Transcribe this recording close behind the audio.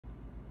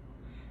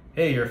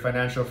Hey, your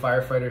financial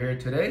firefighter here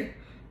today.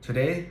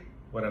 Today,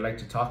 what I'd like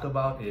to talk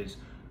about is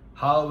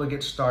how I would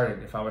get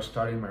started if I was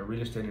starting my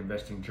real estate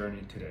investing journey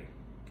today.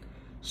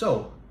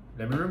 So,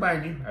 let me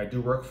remind you, I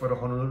do work for the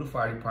Honolulu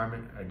Fire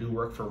Department. I do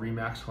work for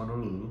RE/MAX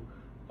Honolulu.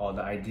 All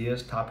the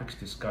ideas, topics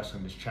discussed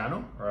on this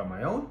channel are on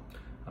my own.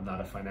 I'm not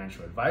a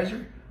financial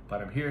advisor,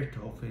 but I'm here to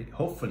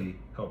hopefully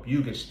help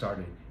you get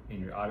started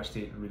in your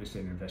out-of-state real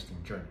estate investing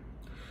journey.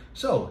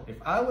 So, if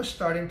I was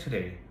starting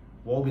today,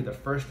 what would be the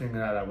first thing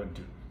that I would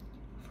do?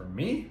 For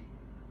me,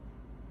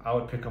 I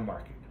would pick a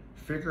market,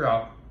 figure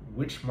out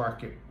which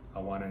market I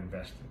want to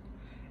invest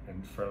in.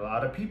 And for a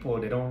lot of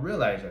people, they don't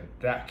realize that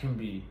that can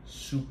be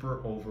super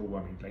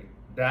overwhelming. Like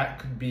that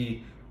could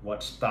be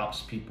what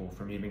stops people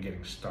from even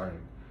getting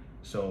started.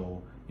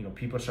 So,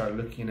 people start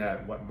looking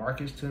at what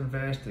markets to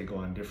invest. They go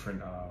on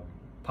different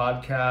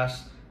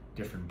podcasts,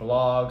 different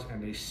blogs,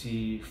 and they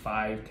see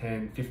 5,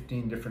 10,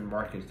 15 different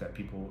markets that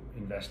people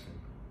invest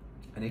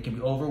in. And it can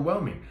be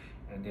overwhelming.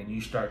 And then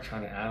you start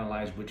trying to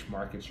analyze which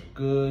markets are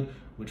good,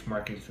 which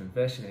markets to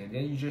invest in, and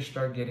then you just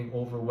start getting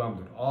overwhelmed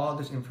with all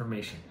this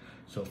information.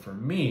 So for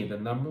me, the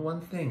number one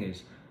thing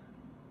is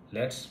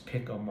let's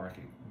pick a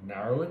market,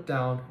 narrow it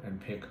down and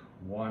pick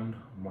one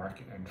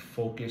market and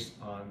focus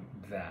on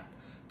that.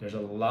 There's a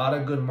lot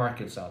of good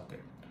markets out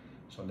there.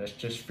 So let's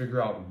just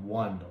figure out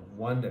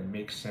one that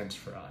makes sense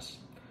for us.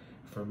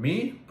 For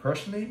me,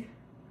 personally,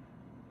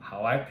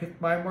 how I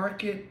picked my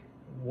market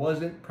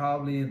wasn't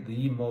probably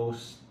the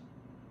most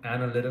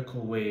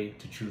analytical way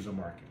to choose a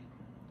market.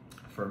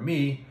 For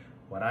me,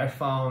 what I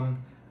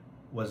found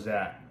was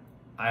that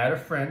I had a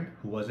friend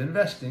who was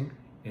investing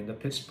in the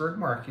Pittsburgh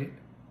market,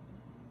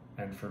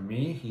 and for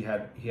me, he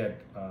had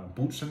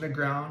boots on the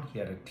ground, he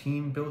had a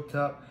team built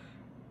up,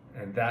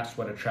 and that's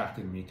what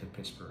attracted me to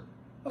Pittsburgh.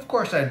 Of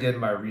course, I did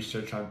my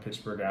research on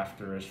Pittsburgh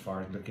after, as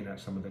far as looking at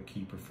some of the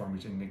key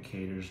performance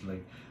indicators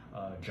like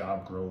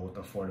job growth,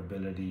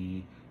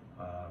 affordability,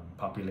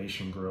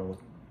 population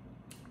growth.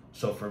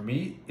 So for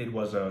me, it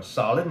was a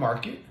solid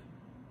market,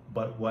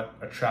 but what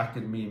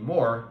attracted me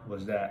more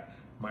was that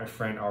my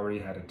friend already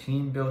had a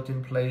team built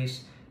in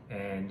place,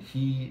 and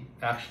he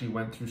actually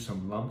went through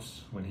some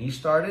lumps when he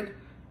started,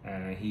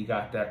 and he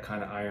got that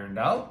kind of ironed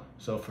out.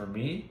 So for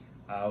me,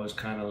 I was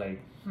kind of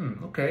like,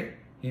 okay,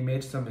 he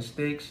made some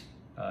mistakes,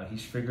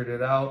 he's figured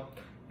it out,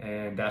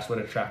 and that's what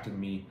attracted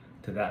me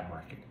to that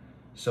market.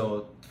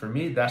 So for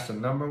me, that's the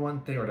number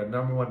one thing, or the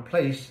number one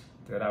place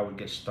that I would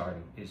get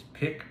started, is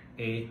pick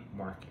a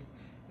market.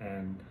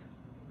 And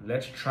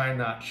let's try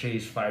not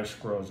chase 5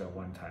 squirrels at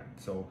one time.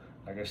 So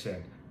like I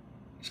said,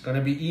 it's going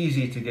to be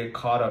easy to get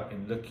caught up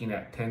in looking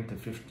at 10 to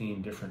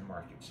 15 different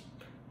markets.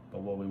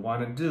 But what we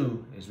want to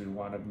do is we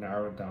want to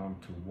narrow it down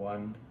to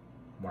one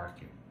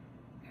market.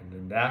 And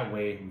then that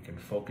way we can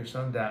focus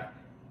on that.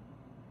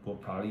 We'll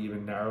probably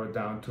even narrow it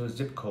down to a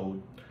zip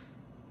code,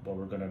 but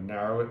we're going to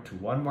narrow it to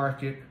one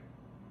market,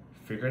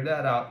 figure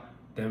that out,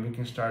 then we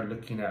can start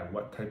looking at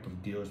what type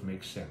of deals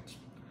make sense.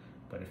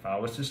 But if I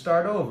was to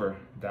start over,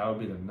 that would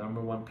be the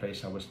number one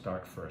place I would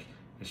start first,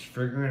 is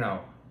figuring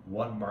out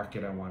what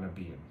market I want to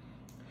be in.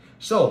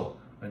 So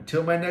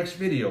until my next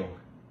video,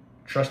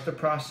 trust the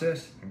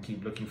process and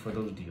keep looking for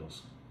those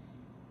deals.